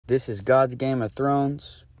This is God's Game of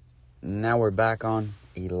Thrones. Now we're back on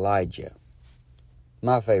Elijah,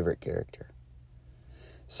 my favorite character.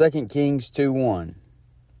 2 Kings 2:1.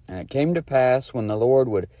 And it came to pass when the Lord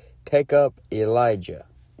would take up Elijah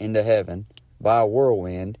into heaven by a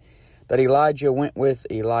whirlwind, that Elijah went with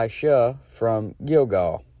Elisha from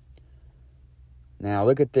Gilgal. Now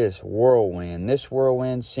look at this whirlwind. This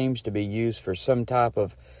whirlwind seems to be used for some type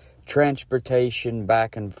of transportation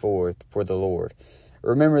back and forth for the Lord.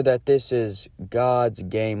 Remember that this is God's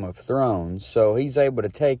Game of Thrones, so he's able to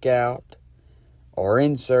take out or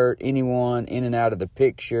insert anyone in and out of the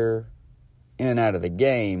picture, in and out of the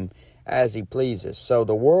game, as he pleases. So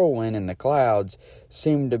the whirlwind and the clouds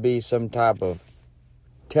seem to be some type of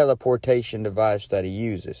teleportation device that he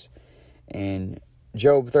uses. In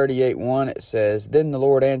Job 38:1 it says, "Then the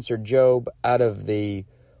Lord answered Job out of the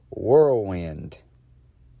whirlwind."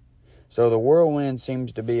 So the whirlwind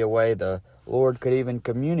seems to be a way the Lord could even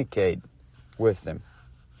communicate with them,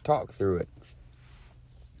 talk through it.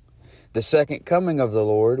 The second coming of the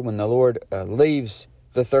Lord, when the Lord leaves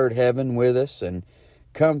the third heaven with us and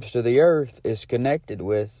comes to the earth, is connected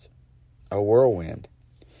with a whirlwind.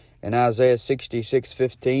 In Isaiah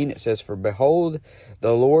 66:15 it says, "For behold,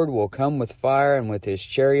 the Lord will come with fire, and with his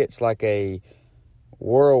chariots like a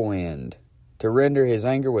whirlwind, to render his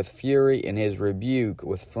anger with fury and his rebuke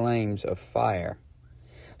with flames of fire."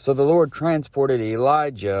 So the Lord transported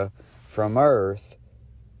Elijah from earth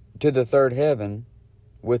to the third heaven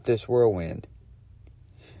with this whirlwind.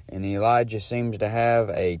 And Elijah seems to have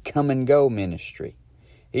a come and go ministry.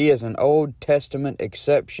 He is an Old Testament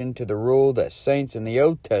exception to the rule that saints in the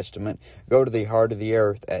Old Testament go to the heart of the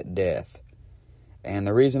earth at death. And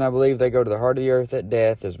the reason I believe they go to the heart of the earth at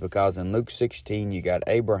death is because in Luke 16 you got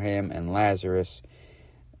Abraham and Lazarus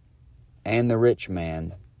and the rich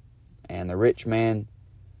man. And the rich man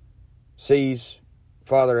sees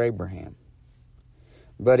Father Abraham.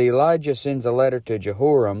 But Elijah sends a letter to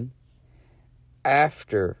Jehoram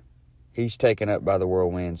after he's taken up by the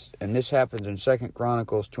whirlwinds. And this happens in 2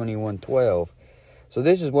 Chronicles 21:12. So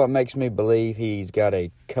this is what makes me believe he's got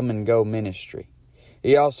a come and go ministry.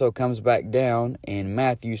 He also comes back down in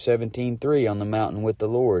Matthew 17:3 on the mountain with the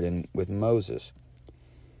Lord and with Moses.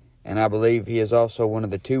 And I believe he is also one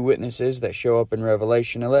of the two witnesses that show up in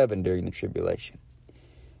Revelation 11 during the tribulation.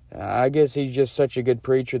 I guess he's just such a good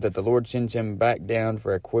preacher that the Lord sends him back down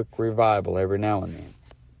for a quick revival every now and then.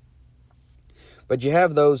 But you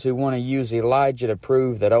have those who want to use Elijah to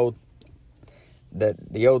prove that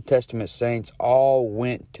the Old Testament saints all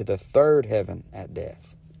went to the third heaven at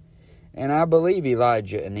death. And I believe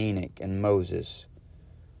Elijah and Enoch and Moses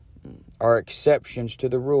are exceptions to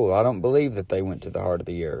the rule. I don't believe that they went to the heart of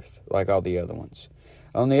the earth like all the other ones.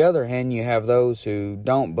 On the other hand, you have those who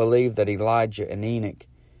don't believe that Elijah and Enoch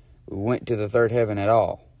went to the third heaven at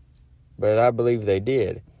all. But I believe they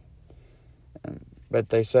did. But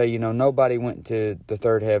they say, nobody went to the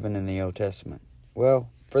third heaven in the Old Testament. Well,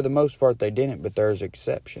 for the most part they didn't, but there's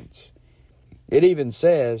exceptions. It even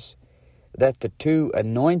says that the two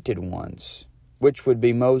anointed ones, which would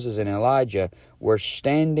be Moses and Elijah, were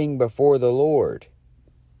standing before the Lord.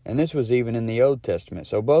 And this was even in the Old Testament.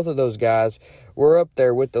 So both of those guys were up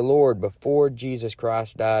there with the Lord before Jesus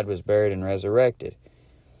Christ died, was buried, and resurrected.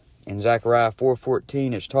 In Zechariah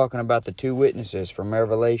 4:14, it's talking about the two witnesses from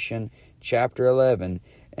Revelation chapter 11.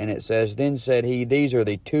 And it says, "Then said he, these are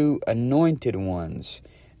the two anointed ones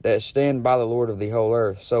that stand by the Lord of the whole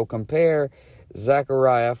earth." So compare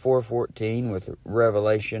Zechariah 4:14 with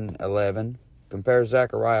Revelation 11. Compare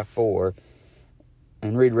Zechariah 4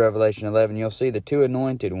 and read Revelation 11. You'll see the two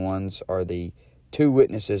anointed ones are the two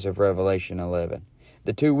witnesses of Revelation 11.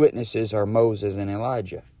 The two witnesses are Moses and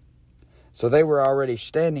Elijah. So they were already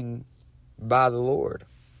standing by the Lord,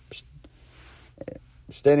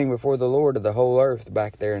 standing before the Lord of the whole earth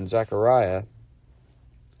back there in Zechariah.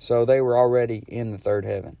 So they were already in the third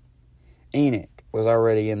heaven. Enoch was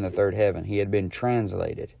already in the third heaven. He had been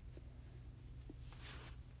translated.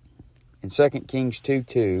 In 2 Kings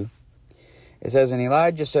 2:2, it says, "And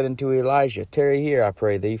Elijah said unto Elisha, Tarry here, I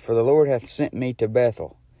pray thee, for the Lord hath sent me to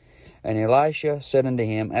Bethel. And Elisha said unto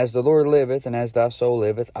him, As the Lord liveth, and as thy soul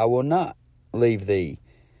liveth, I will not leave thee.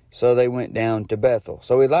 So they went down to Bethel."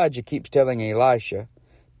 So Elijah keeps telling Elisha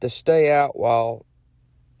to stay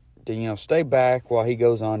back while he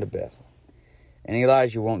goes on to Bethel. And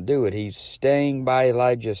Elijah won't do it. He's staying by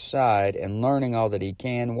Elijah's side and learning all that he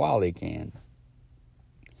can while he can.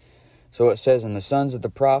 So it says, "And the sons of the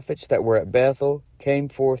prophets that were at Bethel came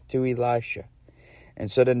forth to Elisha,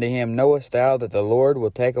 and said unto him, Knowest thou that the Lord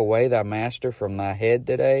will take away thy master from thy head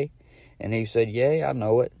today? And he said, Yea, I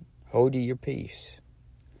know it. Hold ye your peace.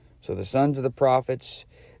 So the sons of the prophets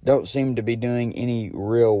don't seem to be doing any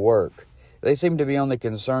real work. They seem to be only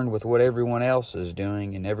concerned with what everyone else is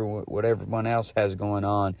doing and what everyone else has going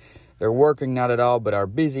on. They're working not at all, but are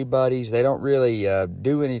busybodies. They don't really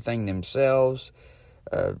do anything themselves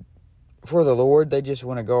for the Lord. They just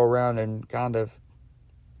want to go around and kind of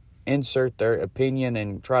insert their opinion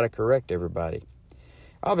and try to correct everybody.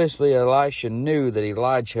 Obviously, Elisha knew that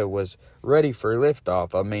Elijah was ready for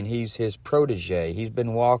liftoff. I mean, he's his protege. He's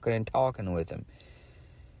been walking and talking with him.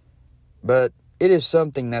 But it is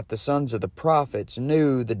something that the sons of the prophets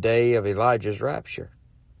knew the day of Elijah's rapture.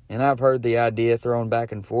 And I've heard the idea thrown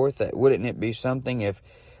back and forth that wouldn't it be something if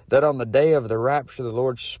that on the day of the rapture the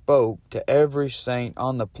Lord spoke to every saint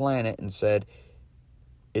on the planet and said,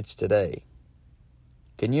 "It's today."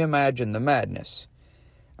 Can you imagine the madness?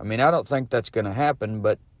 I mean, I don't think that's going to happen,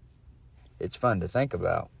 but it's fun to think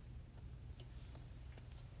about.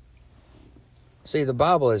 See, the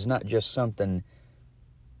Bible is not just something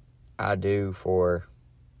I do for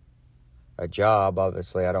a job.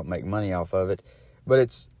 Obviously, I don't make money off of it, but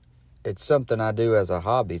it's something I do as a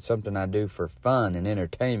hobby, something I do for fun and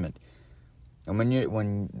entertainment. And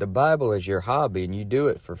when the Bible is your hobby and you do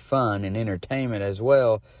it for fun and entertainment as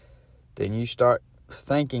well, then you start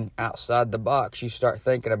thinking outside the box. You start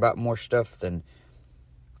thinking about more stuff than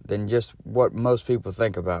just what most people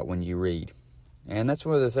think about when you read. And that's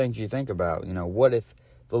one of the things you think about. What if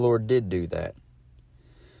the Lord did do that?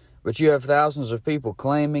 But you have thousands of people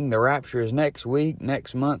claiming the rapture is next week,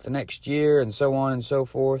 next month, next year, and so on and so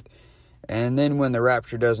forth. And then when the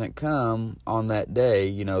rapture doesn't come on that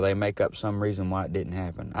day, they make up some reason why it didn't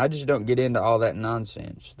happen. I just don't get into all that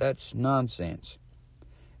nonsense. That's nonsense.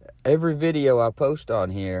 Every video I post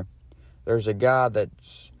on here, there's a guy that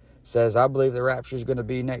says, "I believe the rapture is going to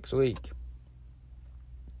be next week."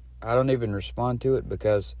 I don't even respond to it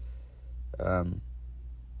because I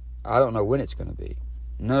don't know when it's going to be.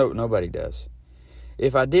 No, nobody does.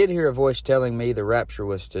 If I did hear a voice telling me the rapture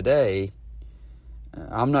was today,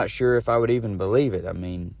 I'm not sure if I would even believe it. I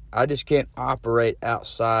mean, I just can't operate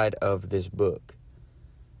outside of this book.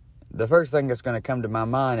 The first thing that's going to come to my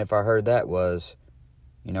mind if I heard that was,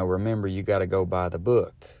 remember, you got to go by the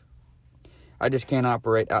book. I just can't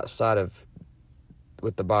operate outside of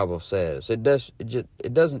what the Bible says. It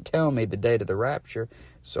doesn't tell me the date of the rapture,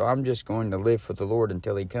 so I'm just going to live for the Lord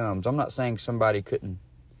until He comes. I'm not saying somebody couldn't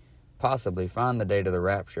possibly find the date of the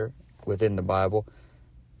rapture within the Bible.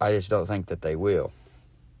 I just don't think that they will.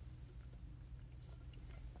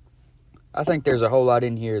 I think there's a whole lot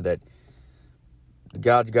in here that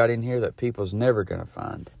God's got in here that people's never going to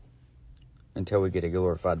find until we get a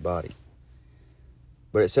glorified body.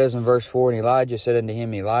 But it says in verse 4, "And Elijah said unto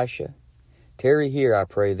him, Elisha, tarry here, I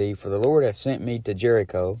pray thee, for the Lord hath sent me to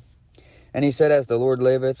Jericho. And he said, As the Lord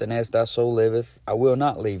liveth, and as thy soul liveth, I will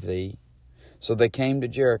not leave thee. So they came to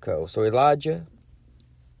Jericho." So Elisha,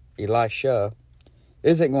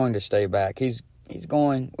 isn't going to stay back. He's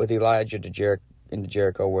going with Elijah into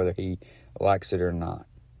Jericho, whether he likes it or not.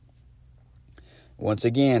 Once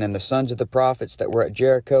again, "And the sons of the prophets that were at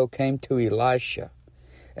Jericho came to Elisha,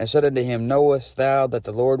 and said unto him, Knowest thou that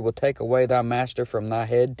the Lord will take away thy master from thy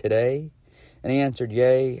head today? And he answered,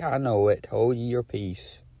 Yea, I know it. Hold ye your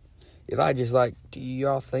peace." Elijah's like, "Do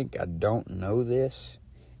y'all think I don't know this?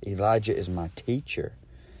 Elijah is my teacher.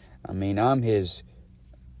 I mean, I'm his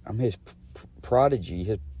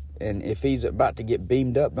prodigy. And if he's about to get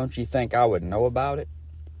beamed up, don't you think I would know about it?"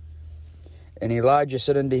 And Elijah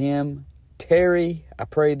said unto him, "Tarry, I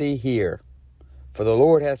pray thee, here, for the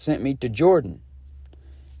Lord hath sent me to Jordan."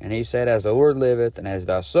 And he said, "As the Lord liveth, and as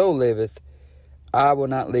thy soul liveth, I will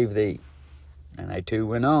not leave thee." And they two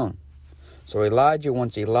went on. So Elijah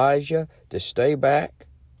wants Elijah to stay back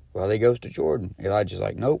while he goes to Jordan. Elijah's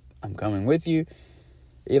like, "Nope, I'm coming with you."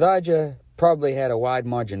 Elijah probably had a wide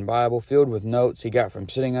margin Bible filled with notes he got from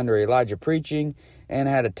sitting under Elijah preaching, and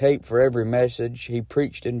had a tape for every message he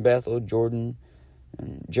preached in Bethel, Jordan,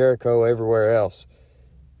 and Jericho, everywhere else.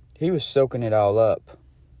 He was soaking it all up.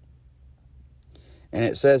 And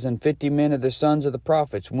it says, "And 50 men of the sons of the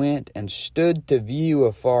prophets went and stood to view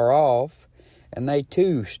afar off, and they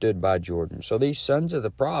too stood by Jordan." So these sons of the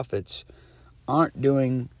prophets aren't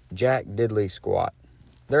doing jack diddly squat.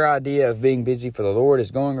 Their idea of being busy for the Lord is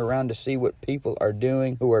going around to see what people are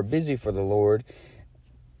doing who are busy for the Lord,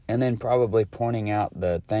 and then probably pointing out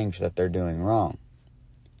the things that they're doing wrong.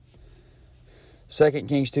 2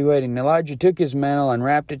 Kings 2:8, "And Elijah took his mantle and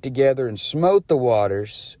wrapped it together and smote the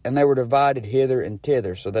waters, and they were divided hither and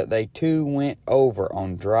thither, so that they too went over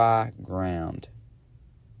on dry ground."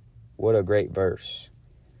 What a great verse.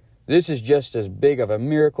 This is just as big of a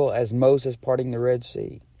miracle as Moses parting the Red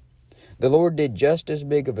Sea. The Lord did just as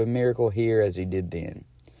big of a miracle here as he did then.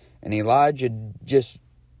 And Elijah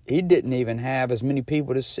he didn't even have as many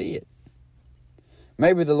people to see it.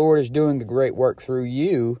 Maybe the Lord is doing a great work through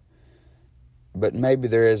you, but maybe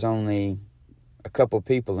there is only a couple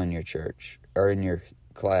people in your church or in your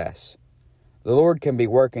class. The Lord can be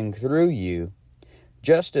working through you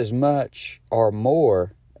just as much or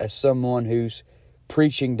more as someone who's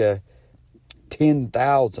preaching to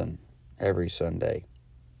 10,000 every Sunday.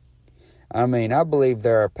 I mean, I believe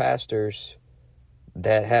there are pastors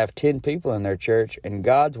that have 10 people in their church, and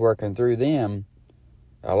God's working through them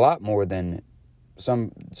a lot more than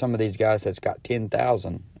some of these guys that's got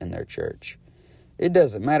 10,000 in their church. It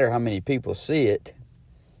doesn't matter how many people see it.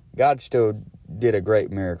 God still did a great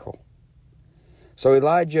miracle. So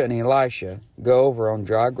Elijah and Elisha go over on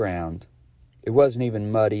dry ground. It wasn't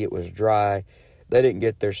even muddy. It was dry. They didn't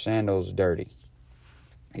get their sandals dirty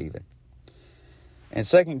even. In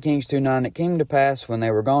 2 Kings 2:9, it came to pass when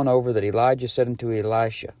they were gone over that Elijah said unto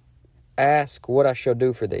Elisha, Ask what I shall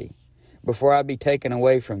do for thee, before I be taken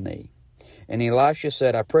away from thee. And Elisha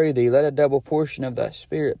said, I pray thee, let a double portion of thy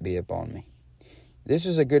spirit be upon me. This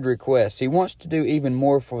is a good request. He wants to do even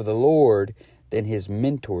more for the Lord than his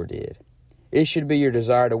mentor did. It should be your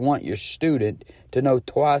desire to want your student to know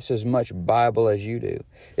twice as much Bible as you do.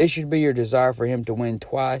 It should be your desire for him to win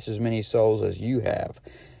twice as many souls as you have.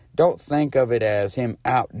 Don't think of it as him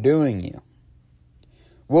outdoing you.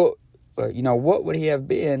 Well, what would he have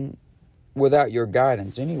been without your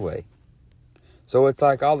guidance anyway? So it's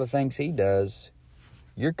like all the things he does,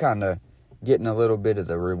 you're kind of getting a little bit of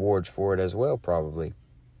the rewards for it as well, probably.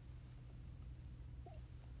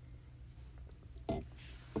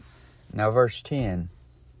 Now, verse 10.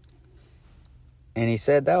 And he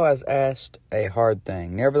said, Thou hast asked a hard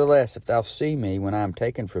thing. Nevertheless, if thou see me when I am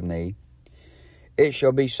taken from thee, it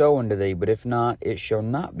shall be so unto thee, but if not, it shall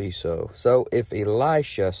not be so. So if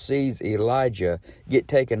Elisha sees Elijah get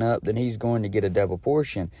taken up, then he's going to get a double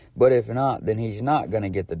portion. But if not, then he's not going to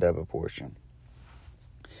get the double portion.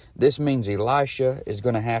 This means Elisha is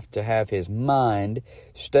going to have his mind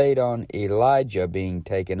stayed on Elijah being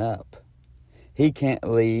taken up. He can't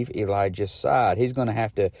leave Elijah's side. He's going to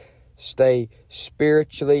have to stay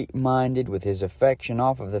spiritually minded with his affection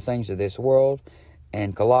off of the things of this world.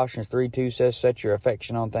 And Colossians 3:2 says, Set your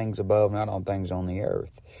affection on things above, not on things on the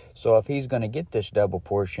earth. So if he's going to get this double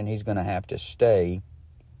portion, he's going to have to stay,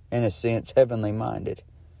 in a sense, heavenly minded,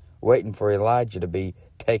 waiting for Elijah to be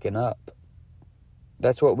taken up.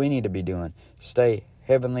 That's what we need to be doing. Stay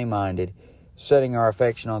heavenly minded, setting our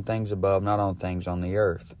affection on things above, not on things on the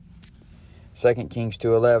earth. 2 Kings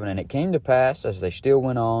 2:11, And it came to pass, as they still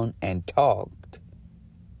went on and talked,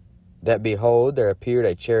 that behold, there appeared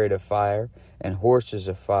a chariot of fire, and horses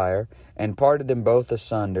of fire, and parted them both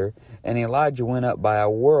asunder, and Elijah went up by a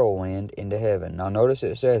whirlwind into heaven. Now notice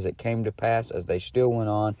it says, it came to pass as they still went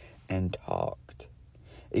on and talked.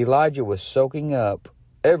 Elijah was soaking up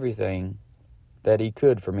everything that he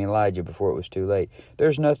could from Elijah before it was too late.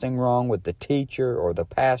 There's nothing wrong with the teacher or the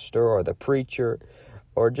pastor or the preacher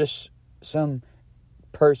or just some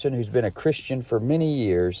person who's been a Christian for many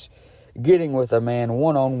years getting with a man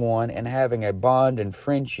one-on-one and having a bond and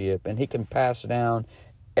friendship, and he can pass down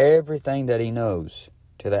everything that he knows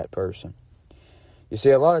to that person. You see,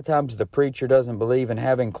 a lot of times the preacher doesn't believe in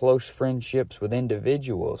having close friendships with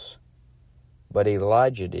individuals, but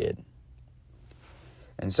Elijah did.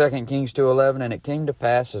 In 2 Kings 2:11, And it came to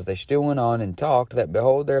pass, as they still went on and talked, that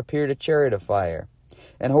behold, there appeared a chariot of fire,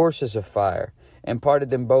 and horses of fire, and parted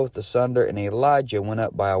them both asunder, and Elijah went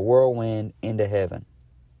up by a whirlwind into heaven.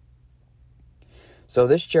 So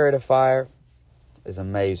this chariot of fire is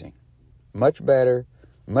amazing. Much better,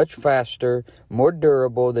 much faster, more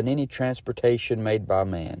durable than any transportation made by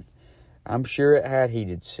man. I'm sure it had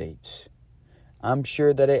heated seats. I'm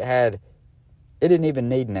sure that it didn't even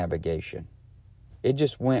need navigation. It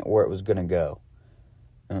just went where it was going to go.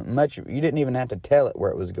 You didn't even have to tell it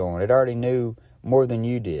where it was going. It already knew more than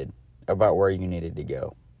you did about where you needed to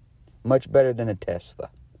go. Much better than a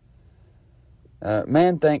Tesla.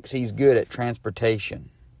 Man thinks he's good at transportation,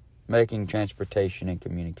 making transportation and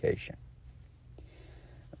communication.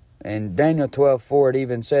 And Daniel 12:4, it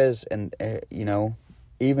even says, and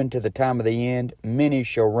even to the time of the end, many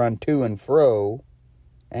shall run to and fro,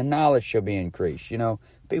 and knowledge shall be increased.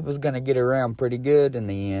 People's going to get around pretty good in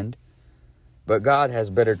the end. But God has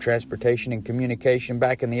better transportation and communication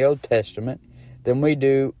back in the Old Testament than we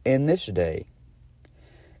do in this day.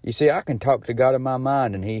 You see, I can talk to God in my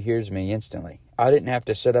mind and he hears me instantly. I didn't have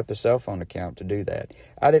to set up a cell phone account to do that.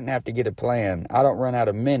 I didn't have to get a plan. I don't run out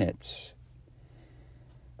of minutes.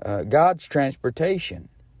 God's transportation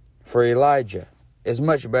for Elijah is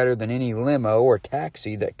much better than any limo or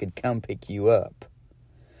taxi that could come pick you up.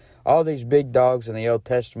 All these big dogs in the Old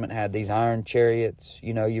Testament had these iron chariots.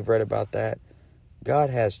 You know, you've read about that.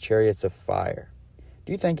 God has chariots of fire.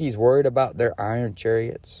 Do you think he's worried about their iron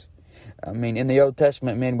chariots? I mean, in the Old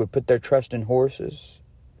Testament, men would put their trust in horses,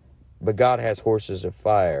 but God has horses of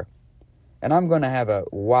fire. And I'm going to have a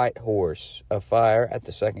white horse of fire at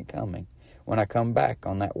the second coming when I come back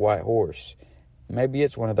on that white horse. Maybe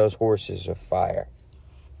it's one of those horses of fire.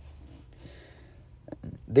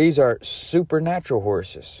 These are supernatural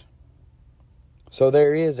horses. So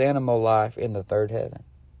there is animal life in the third heaven.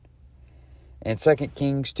 In 2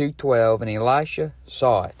 Kings 2:12, and Elisha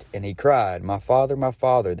saw it, and he cried, my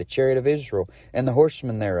father, the chariot of Israel, and the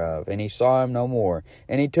horsemen thereof. And he saw him no more.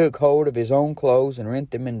 And he took hold of his own clothes, and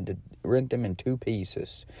rent them in two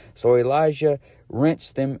pieces. So Elijah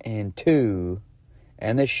rents them in two,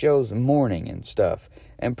 and this shows mourning and stuff.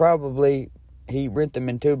 And probably he rent them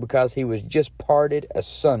in two because he was just parted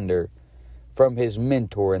asunder from his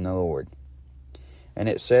mentor in the Lord. And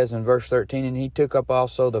it says in verse 13, and he took up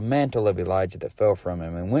also the mantle of Elijah that fell from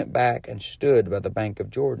him, and went back and stood by the bank of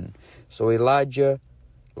Jordan. So Elijah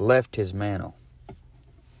left his mantle.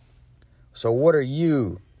 So what are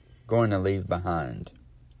you going to leave behind?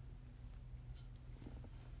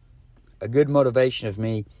 A good motivation of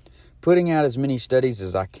me putting out as many studies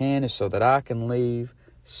as I can is so that I can leave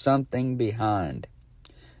something behind.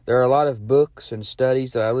 There are a lot of books and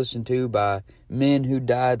studies that I listen to by men who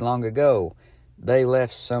died long ago. They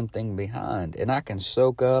left something behind, and I can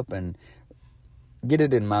soak up and get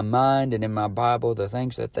it in my mind and in my Bible, the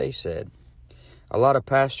things that they said. A lot of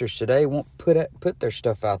pastors today won't put their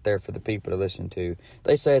stuff out there for the people to listen to.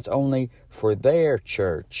 They say it's only for their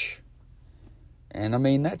church. And I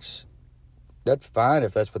mean, that's fine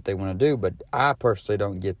if that's what they want to do, but I personally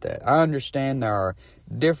don't get that. I understand there are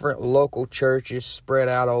different local churches spread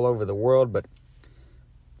out all over the world, but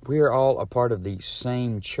we are all a part of the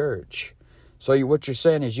same church. So what you're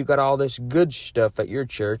saying is you got all this good stuff at your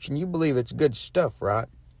church, and you believe it's good stuff, right?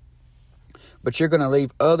 But you're going to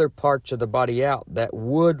leave other parts of the body out that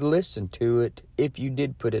would listen to it if you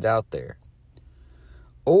did put it out there.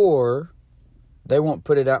 Or they won't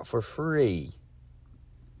put it out for free.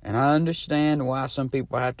 And I understand why some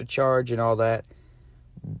people have to charge and all that.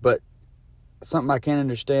 But something I can't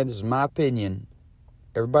understand, this is my opinion.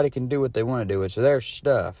 Everybody can do what they want to do. It's their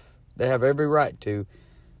stuff. They have every right to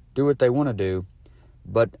do what they want to do.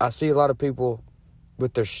 But I see a lot of people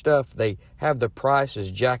with their stuff, they have the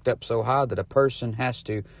prices jacked up so high that a person has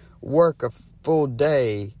to work a full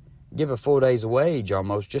day, give a full day's wage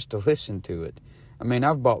almost just to listen to it. I mean,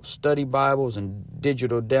 I've bought study Bibles and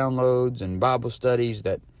digital downloads and Bible studies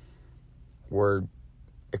that were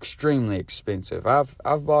extremely expensive.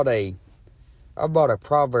 I've bought a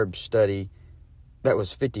Proverbs study that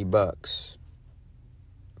was $50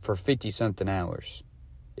 for 50-something hours.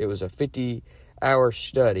 It was a 50-hour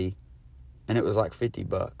study, and it was like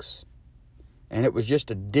 $50. And it was just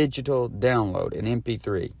a digital download, an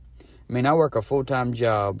MP3. I mean, I work a full-time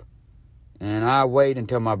job, and I wait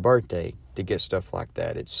until my birthday to get stuff like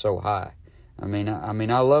that. It's so high. I mean,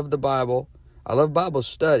 I love the Bible. I love Bible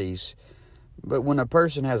studies. But when a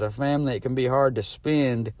person has a family, it can be hard to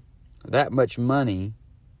spend that much money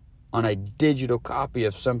on a digital copy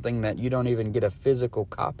of something that you don't even get a physical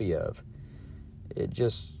copy of. It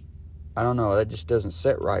just, I don't know, that just doesn't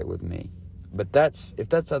sit right with me. But if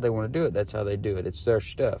that's how they want to do it, that's how they do it. It's their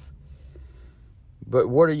stuff. But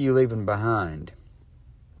what are you leaving behind?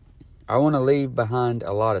 I want to leave behind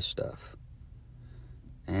a lot of stuff.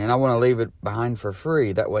 And I want to leave it behind for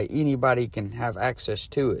free. That way anybody can have access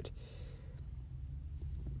to it.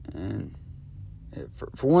 And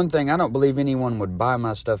for one thing, I don't believe anyone would buy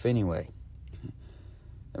my stuff anyway.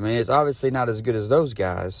 I mean, it's obviously not as good as those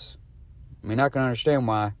guys. I mean, I can understand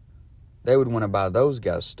why they would want to buy those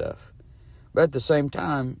guys' stuff. But at the same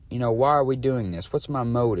time, why are we doing this? What's my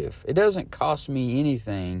motive? It doesn't cost me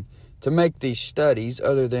anything to make these studies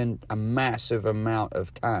other than a massive amount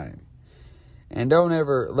of time. And don't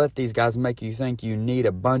ever let these guys make you think you need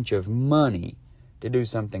a bunch of money to do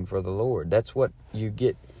something for the Lord. That's what you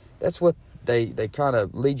get. That's what they kind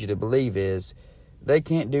of lead you to believe is they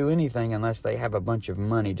can't do anything unless they have a bunch of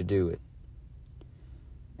money to do it.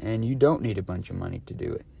 And you don't need a bunch of money to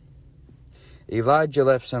do it. Elijah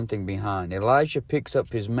left something behind. Elijah picks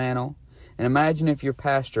up his mantle. And imagine if your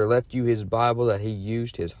pastor left you his Bible that he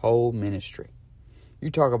used his whole ministry. You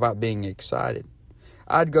talk about being excited.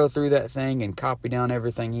 I'd go through that thing and copy down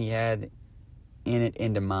everything he had in it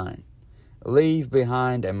into mine. Leave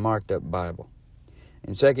behind a marked up Bible.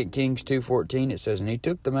 In 2 Kings 2:14 it says, And he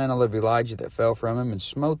took the mantle of Elijah that fell from him, and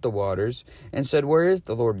smote the waters, and said, Where is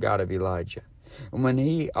the Lord God of Elijah? And when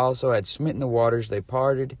he also had smitten the waters, they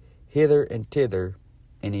parted hither and thither,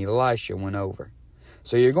 and Elisha went over.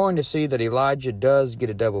 So you're going to see that Elijah does get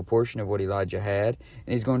a double portion of what Elijah had,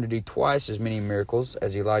 and he's going to do twice as many miracles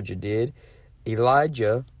as Elijah did.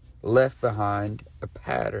 Elijah left behind a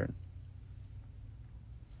pattern.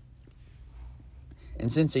 And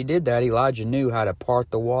since he did that, Elijah knew how to part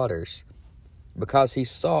the waters, because he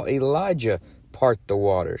saw Elijah part the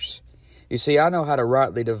waters. You see, I know how to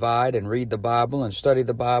rightly divide and read the Bible and study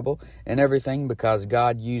the Bible and everything, because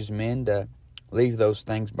God used men to leave those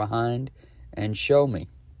things behind and show me.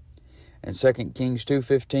 In 2 Kings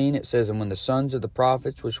 2:15 it says, And when the sons of the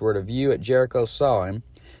prophets which were to view at Jericho saw him,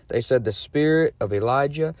 they said, The spirit of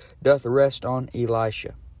Elijah doth rest on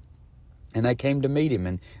Elisha. And they came to meet him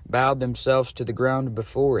and bowed themselves to the ground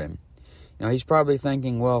before him. You know, he's probably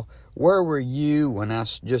thinking, well, where were you when I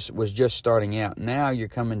was just starting out? Now you're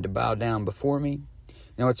coming to bow down before me?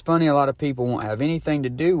 You know, it's funny, a lot of people won't have anything to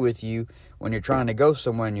do with you when you're trying to go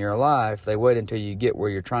somewhere in your life. They wait until you get where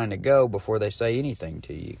you're trying to go before they say anything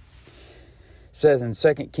to you. It says in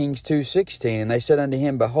 2 Kings 2:16, And they said unto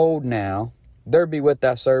him, Behold now, there be with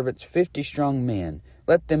thy servants 50 strong men.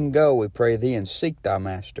 Let them go, we pray thee, and seek thy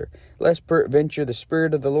master, lest peradventure the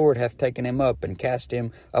Spirit of the Lord hath taken him up, and cast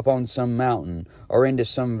him upon some mountain, or into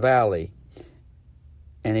some valley.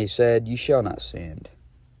 And he said, You shall not send.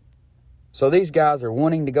 So these guys are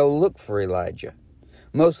wanting to go look for Elijah.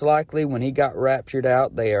 Most likely when he got raptured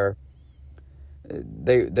out, they were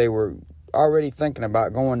already thinking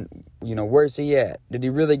about going, where's he at? Did he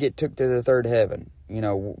really get took to the third heaven?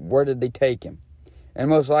 Where did they take him? And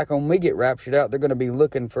most likely when we get raptured out, they're going to be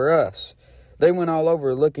looking for us. They went all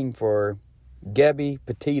over looking for Gabby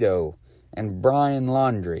Petito and Brian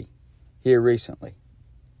Laundrie here recently.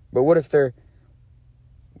 But what if they're,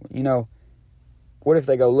 what if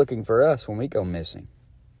they go looking for us when we go missing?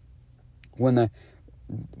 When the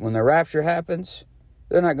rapture happens,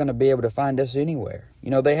 they're not going to be able to find us anywhere.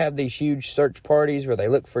 They have these huge search parties where they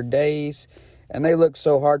look for days, and they look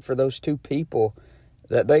so hard for those two people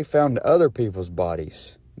that they found other people's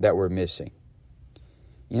bodies that were missing.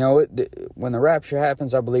 When the rapture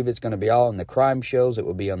happens, I believe it's going to be all in the crime shows. It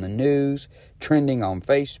will be on the news, trending on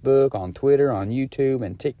Facebook, on Twitter, on YouTube,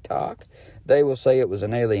 and TikTok. They will say it was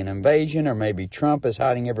an alien invasion, or maybe Trump is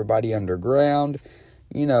hiding everybody underground,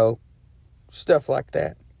 stuff like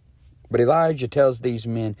that. But Elijah tells these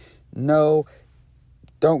men, no,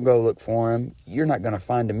 don't go look for him. You're not going to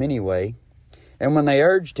find him anyway. And when they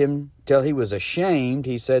urged him till he was ashamed,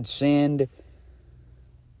 he said, Send.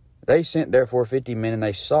 They sent therefore 50 men, and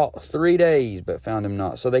they sought 3 days, but found him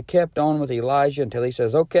not. So they kept on with Elijah until he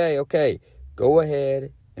says, Okay, go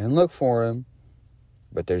ahead and look for him.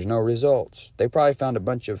 But there's no results. They probably found a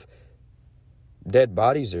bunch of dead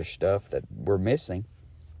bodies or stuff that were missing.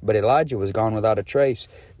 But Elijah was gone without a trace.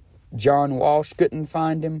 John Walsh couldn't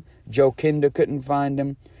find him. Joe Kenda couldn't find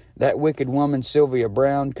him. That wicked woman, Sylvia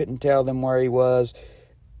Brown, couldn't tell them where he was.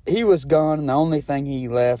 He was gone, and the only thing he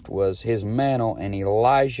left was his mantle, and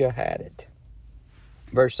Elijah had it.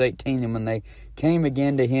 Verse 18, And when they came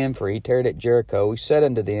again to him, for he tarried at Jericho, he said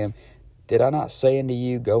unto them, Did I not say unto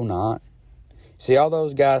you, Go not? See, all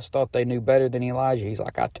those guys thought they knew better than Elijah. He's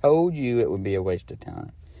like, I told you it would be a waste of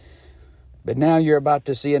time. But now you're about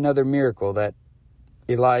to see another miracle that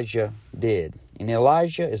Elijah did. And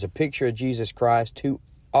Elijah is a picture of Jesus Christ, who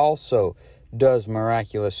also does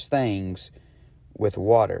miraculous things with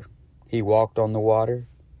water. He walked on the water.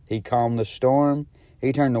 He calmed the storm.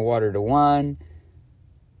 He turned the water to wine.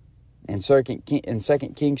 In 2 Kings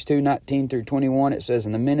 2:19 through 21, it says,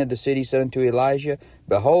 And the men of the city said unto Elijah,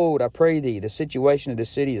 Behold, I pray thee, the situation of the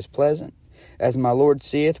city is pleasant, as my Lord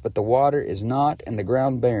seeth, but the water is not, and the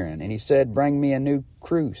ground barren. And he said, Bring me a new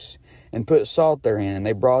cruse, and put salt therein. And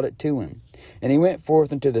they brought it to him. And he went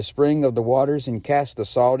forth into the spring of the waters, and cast the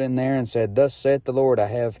salt in there, and said, Thus saith the Lord, I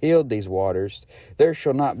have healed these waters. There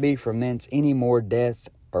shall not be from thence any more death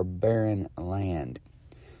or barren land.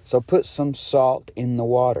 So put some salt in the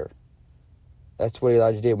water. That's what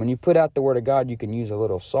Elijah did. When you put out the word of God, you can use a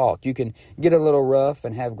little salt. You can get a little rough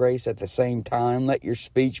and have grace at the same time. Let your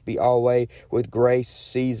speech be always with grace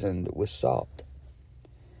seasoned with salt.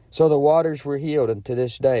 So the waters were healed unto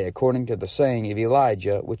this day, according to the saying of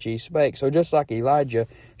Elijah, which he spake. So just like Elijah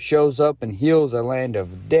shows up and heals a land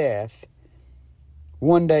of death,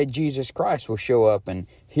 one day Jesus Christ will show up and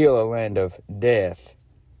heal a land of death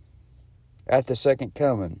at the second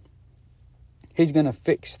coming. He's going to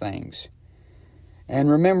fix things. And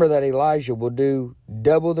remember that Elijah will do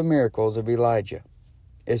double the miracles of Elijah.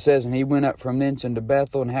 It says, and he went up from thence into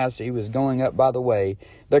Bethel, and as he was going up by the way,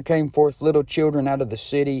 there came forth little children out of the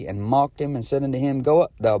city, and mocked him, and said unto him, Go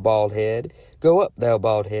up, thou bald head. Go up, thou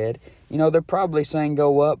bald head. You know, they're probably saying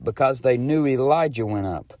go up because they knew Elijah went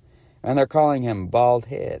up. And they're calling him bald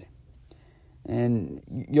head. And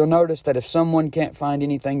you'll notice that if someone can't find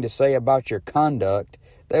anything to say about your conduct,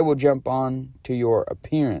 they will jump on to your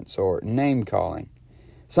appearance or name calling.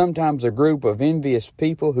 Sometimes a group of envious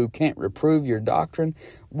people who can't reprove your doctrine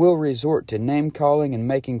will resort to name-calling and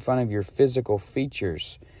making fun of your physical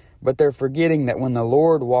features. But they're forgetting that when the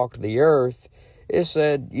Lord walked the earth, it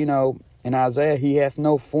said, in Isaiah, He hath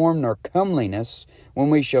no form nor comeliness. When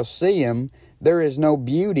we shall see Him, there is no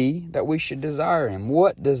beauty that we should desire Him.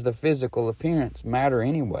 What does the physical appearance matter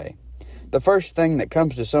anyway? The first thing that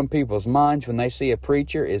comes to some people's minds when they see a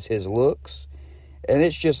preacher is his looks. And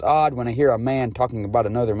it's just odd when I hear a man talking about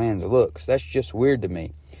another man's looks. That's just weird to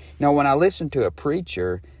me. Now, when I listen to a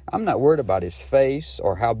preacher, I'm not worried about his face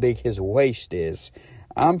or how big his waist is.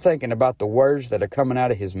 I'm thinking about the words that are coming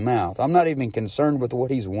out of his mouth. I'm not even concerned with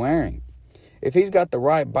what he's wearing. If he's got the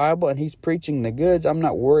right Bible and he's preaching the goods, I'm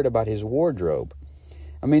not worried about his wardrobe.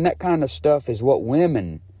 I mean, that kind of stuff is what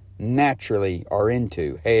women naturally are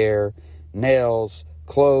into. Hair, nails,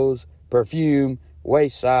 clothes, perfume,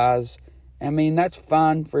 waist size. I mean, that's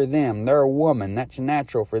fine for them. They're a woman. That's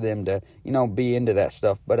natural for them to, be into that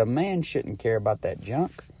stuff. But a man shouldn't care about that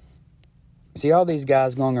junk. See, all these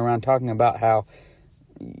guys going around talking about how,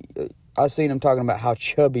 I've seen them talking about how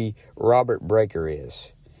chubby Robert Breaker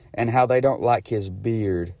is. And how they don't like his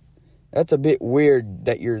beard. That's a bit weird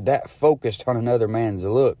that you're that focused on another man's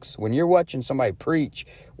looks. When you're watching somebody preach,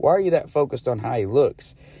 why are you that focused on how he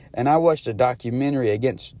looks? And I watched a documentary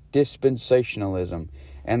against dispensationalism.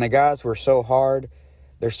 And the guys were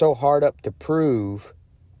they're so hard up to prove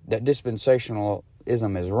that dispensationalism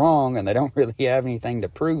is wrong, and they don't really have anything to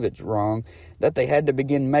prove it's wrong, that they had to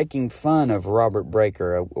begin making fun of Robert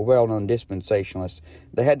Breaker, a well-known dispensationalist.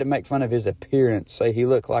 They had to make fun of his appearance, say he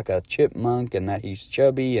looked like a chipmunk and that he's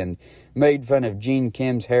chubby, and made fun of Gene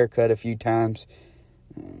Kim's haircut a few times.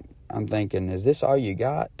 I'm thinking, is this all you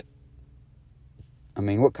got? I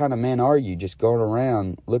mean, what kind of man are you just going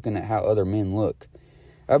around looking at how other men look?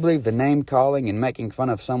 I believe the name-calling and making fun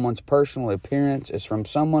of someone's personal appearance is from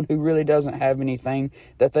someone who really doesn't have anything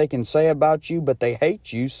that they can say about you, but they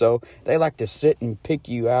hate you, so they like to sit and pick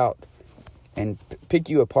you out and pick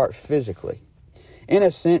you apart physically. In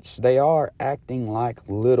a sense, they are acting like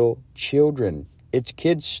little children. It's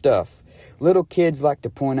kids' stuff. Little kids like to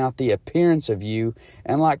point out the appearance of you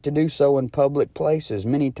and like to do so in public places.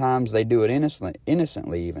 Many times they do it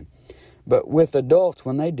innocently even. But with adults,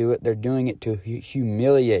 when they do it, they're doing it to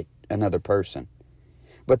humiliate another person.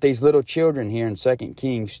 But these little children here in 2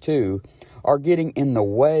 Kings 2 are getting in the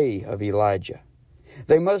way of Elijah.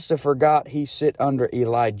 They must have forgot he sit under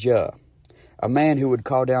Elijah, a man who would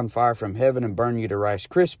call down fire from heaven and burn you to Rice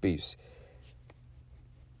Krispies.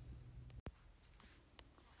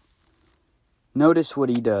 Notice what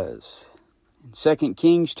he does. In 2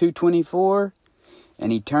 Kings 2:24,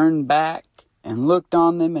 and he turned back and looked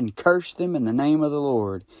on them and cursed them in the name of the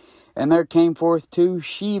Lord. And there came forth 2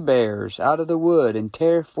 she-bears out of the wood, and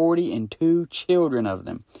tare 42 children of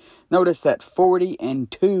them. Notice that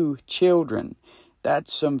 42 children.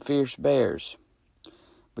 That's some fierce bears.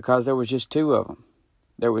 Because there was just 2 of them.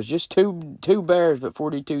 There was just two bears, but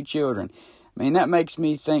 42 children. I mean, that makes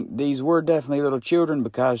me think these were definitely little children,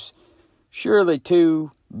 because surely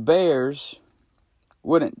 2 bears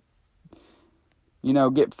wouldn't,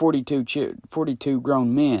 get 42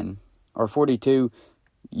 grown men, or 42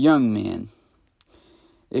 young men.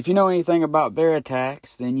 If you know anything about bear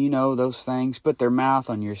attacks, then you know those things put their mouth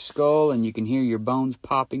on your skull, and you can hear your bones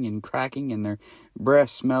popping and cracking, and their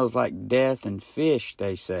breath smells like death and fish,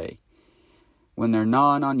 they say. When they're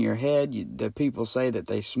gnawing on your head, the people say that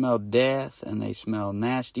they smell death, and they smell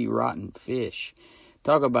nasty, rotten fish.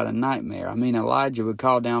 Talk about a nightmare. I mean, Elijah would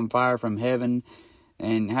call down fire from heaven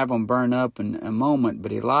and have them burn up in a moment,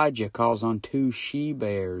 but Elijah calls on 2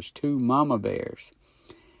 she-bears, 2 mama bears.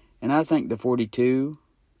 And I think the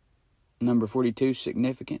number 42 is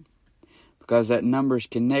significant, because that number is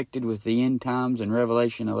connected with the end times in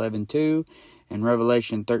Revelation 11:2 and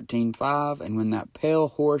Revelation 13:5, and when that pale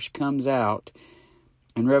horse comes out,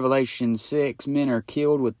 in Revelation 6, men are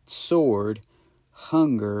killed with sword,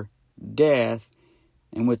 hunger, death,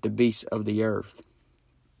 and with the beasts of the earth.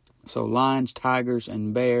 So lions, tigers,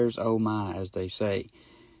 and bears, oh my, as they say,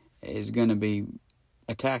 is going to be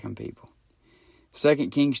attacking people.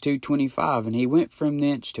 2 Kings 2:25, and he went from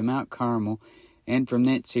thence to Mount Carmel, and from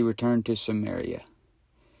thence he returned to Samaria.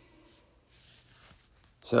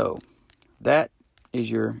 So, that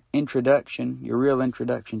is your introduction, your real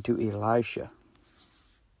introduction to Elisha.